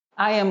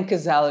I am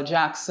Kazelle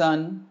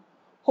Jackson,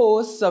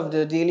 host of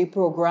the daily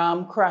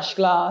program Crash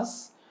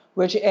Glass,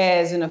 which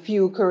airs in a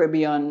few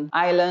Caribbean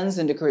islands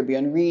in the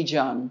Caribbean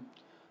region.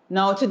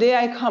 Now, today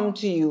I come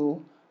to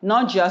you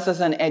not just as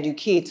an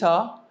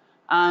educator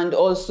and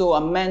also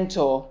a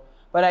mentor,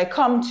 but I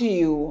come to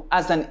you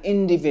as an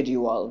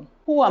individual.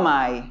 Who am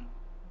I?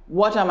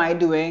 What am I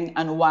doing,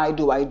 and why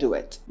do I do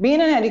it?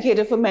 Being an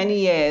educator for many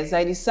years,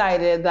 I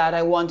decided that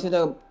I wanted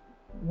a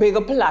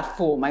bigger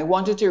platform. I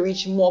wanted to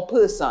reach more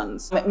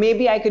persons.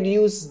 Maybe I could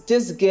use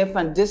this gift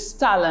and this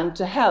talent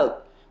to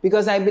help,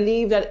 because I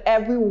believe that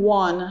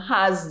everyone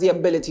has the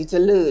ability to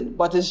learn,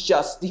 but it's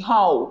just the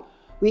how.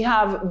 We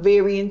have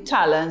varying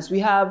talents. We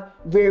have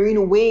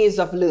varying ways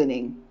of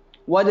learning.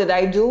 What did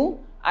I do?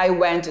 I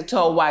went to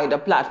a wider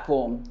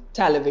platform,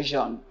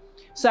 television.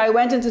 So I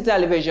went into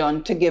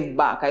television to give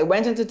back. I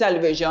went into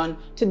television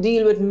to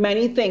deal with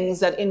many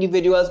things that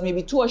individuals may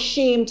be too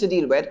ashamed to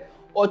deal with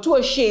or too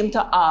ashamed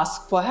to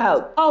ask for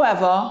help.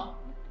 However,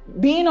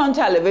 being on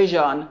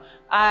television,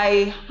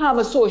 I have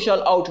a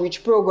social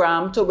outreach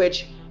program to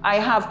which I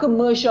have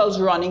commercials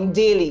running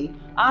daily,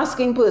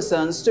 asking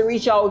persons to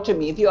reach out to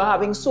me if you're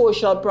having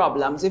social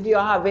problems, if you're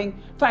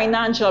having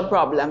financial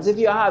problems, if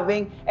you're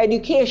having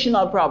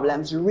educational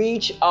problems,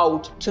 reach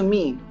out to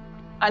me.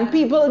 And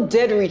people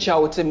did reach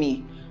out to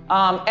me.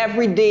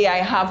 Every day I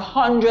have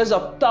hundreds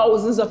of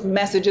thousands of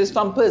messages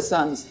from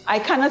persons. I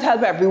cannot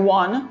help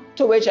everyone,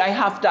 to which I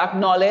have to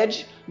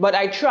acknowledge, but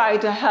I try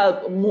to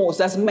help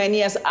most, as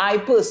many as I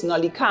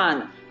personally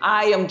can.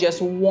 I am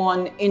just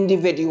one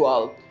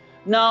individual.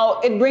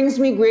 Now, it brings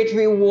me great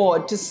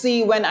reward to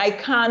see when I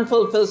can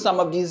fulfill some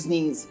of these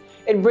needs.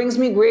 It brings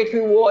me great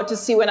reward to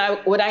see when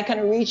I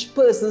can reach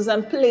persons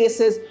and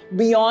places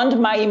beyond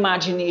my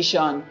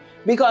imagination.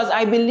 Because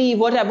I believe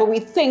whatever we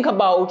think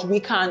about, we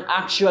can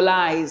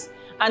actualize.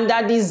 And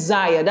that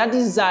desire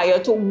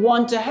to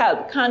want to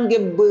help can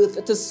give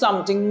birth to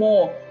something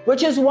more,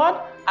 which is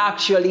what?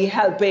 Actually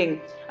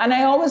helping. And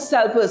I always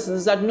tell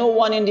persons that no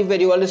one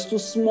individual is too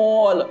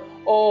small,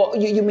 or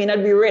you may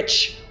not be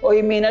rich, or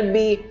you may not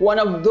be one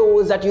of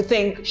those that you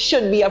think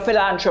should be a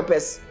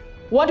philanthropist.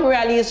 What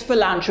really is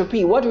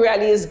philanthropy? What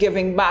really is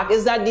giving back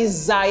is that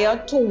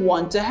desire to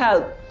want to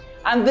help.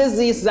 And this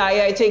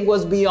desire, I think,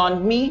 was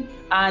beyond me,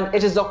 and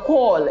it is a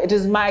call. It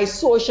is my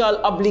social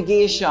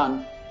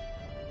obligation.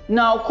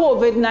 Now,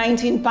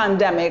 COVID-19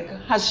 pandemic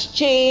has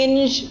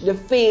changed the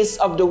face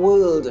of the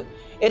world.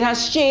 It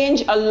has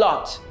changed a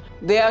lot.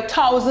 There are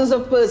thousands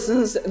of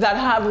persons that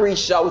have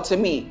reached out to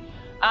me,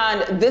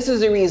 and this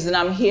is the reason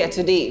I'm here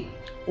today.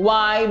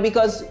 Why?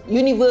 Because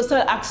universal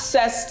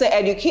access to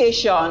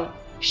education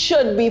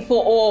should be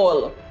for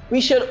all.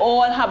 We should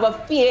all have a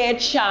fair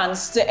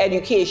chance to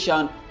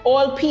education.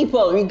 All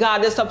people,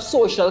 regardless of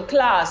social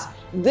class.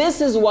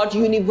 This is what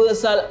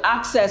universal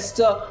access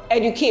to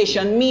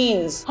education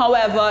means.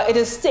 However, it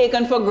is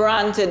taken for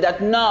granted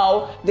that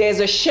now there's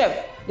a shift.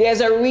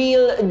 There's a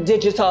real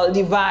digital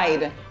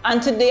divide.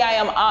 And today I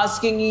am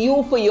asking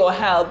you for your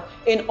help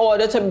in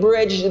order to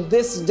bridge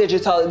this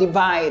digital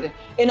divide,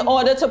 in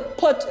order to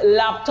put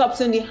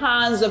laptops in the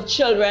hands of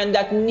children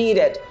that need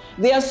it.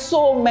 There are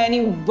so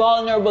many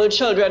vulnerable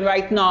children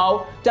right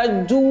now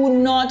that do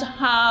not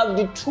have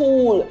the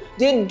tool.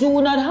 They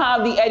do not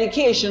have the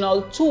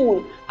educational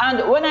tool.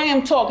 And when I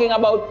am talking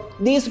about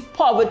these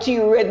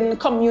poverty-ridden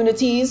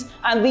communities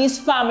and these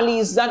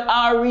families that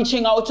are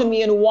reaching out to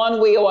me in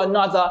one way or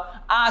another,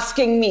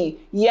 asking me,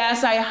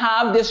 yes, I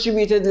have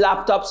distributed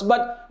laptops,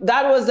 but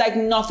that was like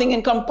nothing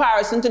in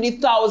comparison to the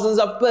thousands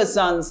of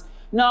persons.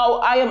 Now,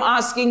 I am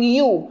asking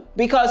you,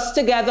 because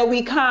together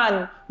we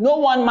can. No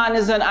one man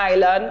is an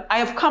island. I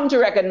have come to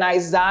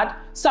recognize that.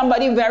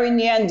 Somebody very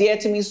near and dear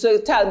to me so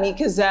tell me,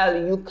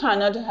 Kazelle, you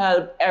cannot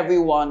help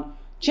everyone.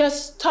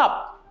 Just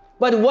stop.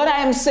 But what I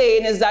am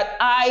saying is that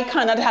I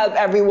cannot help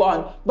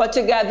everyone, but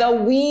together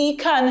we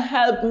can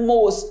help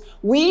most.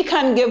 We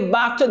can give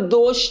back to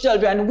those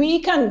children. We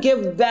can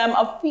give them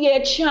a fair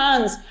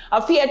chance.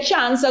 A fair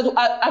chance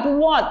at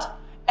what?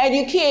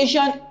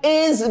 Education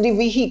is the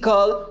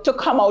vehicle to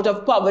come out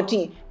of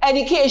poverty.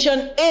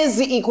 Education is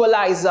the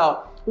equalizer.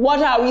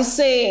 What are we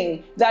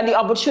saying? That the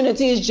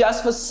opportunity is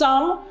just for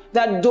some?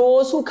 That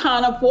those who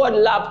can't afford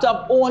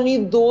laptop,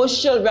 only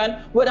those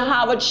children would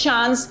have a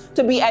chance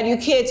to be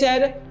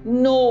educated?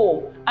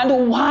 No.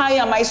 And why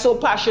am I so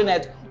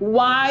passionate?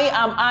 Why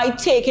am I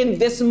taking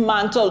this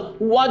mantle?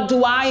 What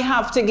do I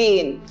have to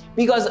gain?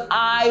 Because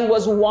I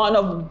was one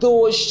of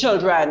those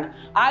children.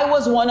 I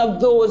was one of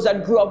those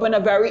that grew up in a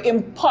very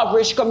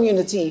impoverished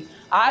community.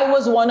 I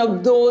was one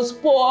of those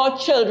poor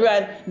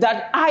children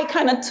that I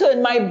cannot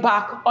turn my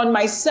back on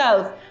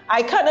myself.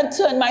 I cannot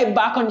turn my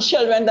back on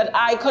children that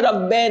I could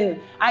have been.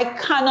 I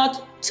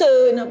cannot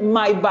turn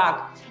my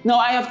back. Now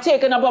I have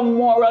taken up a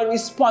moral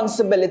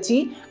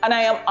responsibility, and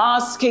I am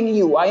asking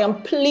you, I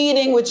am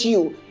pleading with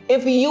you,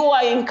 if you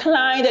are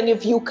inclined and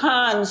if you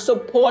can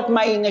support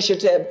my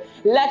initiative,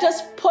 let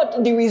us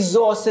put the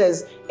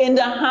resources in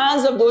the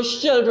hands of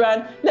those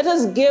children. Let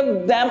us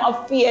give them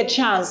a fair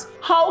chance.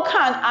 How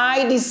can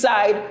I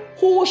decide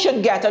who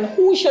should get and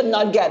who should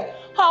not get?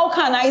 How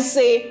can I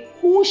say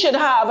who should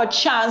have a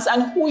chance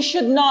and who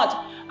should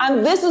not?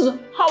 And this is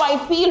how I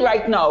feel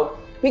right now.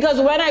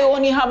 Because when I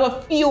only have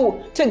a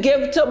few to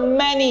give to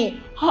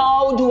many,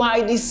 how do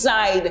I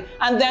decide?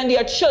 And then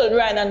there are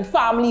children and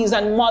families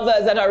and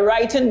mothers that are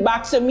writing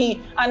back to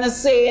me and are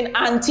saying,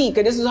 Auntie,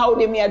 this is how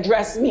they may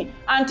address me.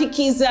 Auntie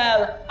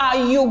Kizel, are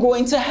you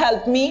going to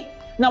help me?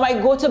 Now I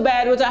go to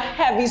bed with a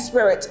heavy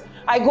spirit.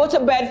 I go to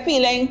bed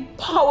feeling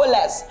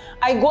powerless.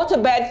 I go to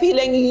bed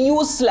feeling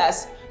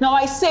useless. Now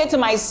I say to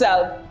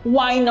myself,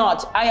 why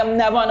not? I am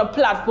never on a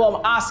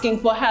platform asking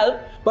for help,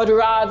 but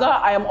rather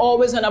I am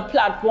always on a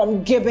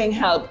platform giving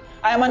help.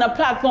 I am on a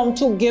platform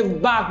to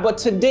give back, but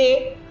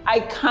today I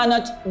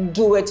cannot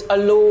do it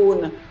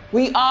alone.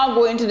 We are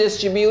going to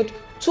distribute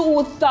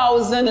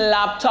 2,000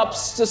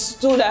 laptops to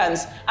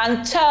students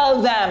and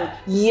tell them,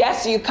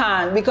 yes, you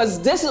can, because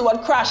this is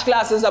what Crash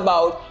Class is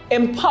about: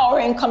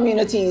 empowering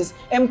communities,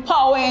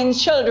 empowering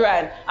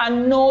children,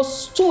 and no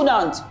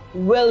student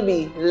will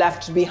be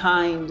left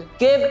behind.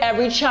 Give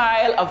every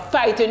child a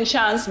fighting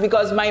chance,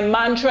 because my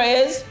mantra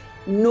is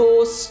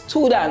no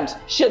student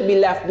should be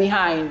left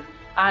behind,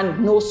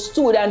 and no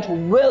student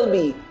will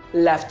be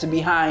left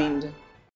behind.